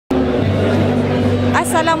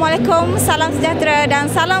Assalamualaikum, salam sejahtera dan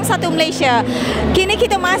salam satu Malaysia. Kini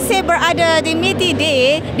kita masih berada di Miti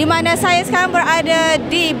Day, di mana saya sekarang berada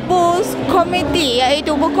di booth komiti,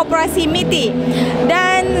 iaitu booth koperasi Miti.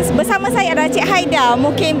 Dan bersama saya adalah Cik Haida.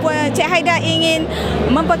 Mungkin Cik Haida ingin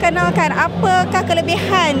memperkenalkan apakah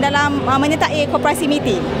kelebihan dalam menyertai koperasi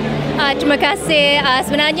Miti. Terima kasih.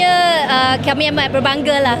 Sebenarnya kami amat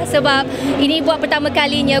berbanggalah sebab ini buat pertama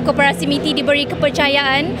kalinya koperasi Miti diberi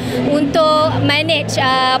kepercayaan untuk manage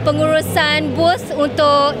pengurusan booth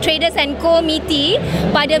untuk Traders and Co Miti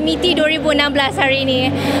pada Miti 2016 hari ini.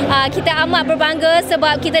 Kita amat berbangga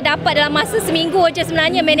sebab kita dapat dalam masa seminggu saja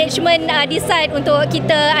sebenarnya management decide untuk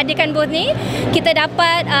kita adakan booth ni. Kita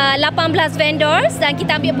dapat 18 vendors dan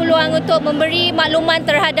kita ambil peluang untuk memberi makluman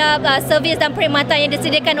terhadap servis dan perkhidmatan yang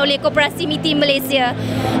disediakan oleh Koperasi Miti Malaysia.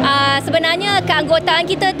 Sebenarnya keanggotaan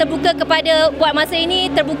kita terbuka kepada buat masa ini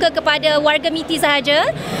terbuka kepada warga Miti sahaja,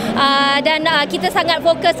 dan kita sangat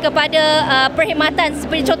fokus kepada perkhidmatan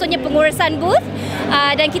seperti contohnya pengurusan booth,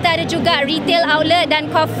 dan kita ada juga retail outlet dan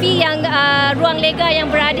coffee yang ruang lega yang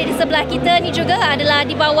berada di sebelah kita ni juga adalah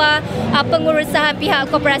di bawah pengurusan pihak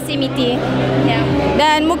Koperasi Miti. Yeah.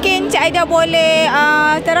 Dan mungkin Cik Aida boleh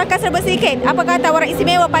terangkan serba sedikit apakah tawaran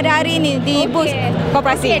istimewa pada hari ini di booth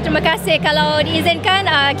koperasi. Terima kasih. Kalau diizinkan,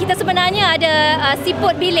 kita sebenarnya ada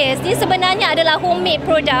siput bilis. Ini sebenarnya adalah homemade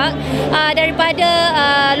produk daripada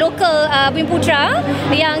lokal Bumi Putra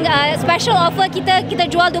yang special offer kita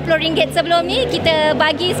jual RM20 sebelum ni, kita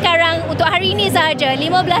bagi sekarang untuk hari ini sahaja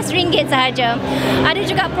RM15 sahaja. Ada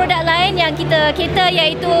juga produk lain yang kita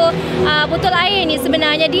iaitu botol air ni.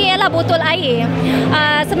 Sebenarnya dia ialah botol air.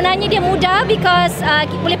 Sebenarnya dia mudah because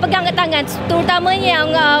boleh pegang ke tangan, terutamanya yang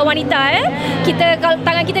wanita. Kalau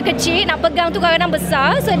tangan kita kecil, nak pegang tu kadang-kadang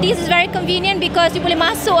besar. So this is very convenient because you boleh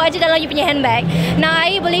masuk aja dalam you punya handbag. Nak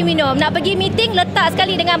air boleh minum, nak pergi meeting letak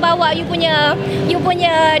sekali dengan bawa you punya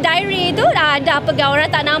diary tu, dah pegang,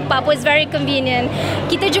 orang tak nampak pun. It's very convenient.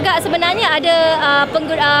 Kita juga sebenarnya ada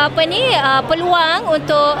peluang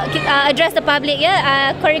untuk address the public,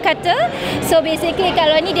 caricature. So basically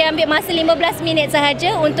kalau ni dia ambil masa 15 minit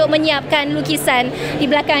sahaja untuk menyiapkan lukisan di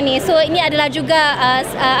belakang ni. So ini adalah juga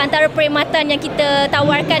antara perkhidmatan yang kita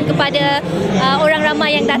tawarkan kepada orang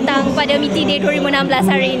ramai yang datang pada Miti Day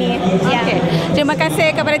 2016 hari ini. Okay. Terima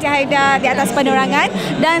kasih kepada Cik Haida di atas penerangan,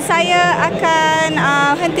 dan saya akan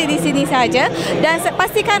henti di sini saja, dan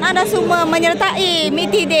pastikan anda semua menyertai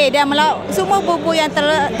Miti Day dan semua buku yang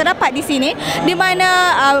terdapat di sini, di mana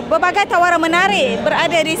berbagai tawaran menarik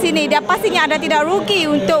berada di sini, dan pastinya anda tidak rugi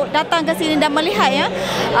untuk datang ke sini dan melihat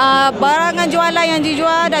barangan jualan yang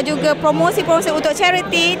dijual dan juga promosi-promosi untuk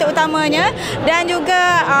charity terutamanya, dan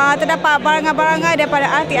juga terdapat barangan-barangan daripada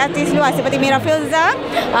artis-artis luar seperti Mira Filza,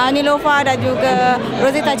 Nilofa dan juga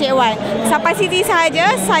Rosita Cik Wan. Sampai sini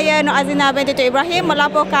sahaja, saya Nur Azina binti Tok Ibrahim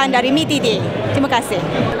melaporkan dari Miti Day. Terima kasih.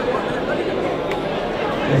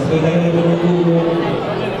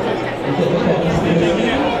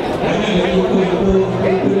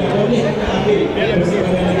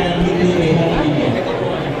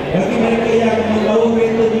 Bagi mereka yang membawa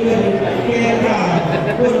kereta juga kereta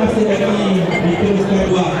pun masih lagi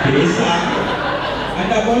diteruskan buat desa,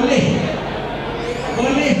 anda boleh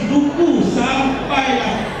tunggu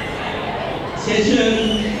sampailah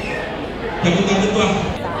session ketua-ketua.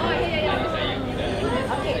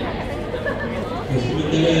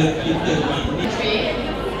 Sementara kita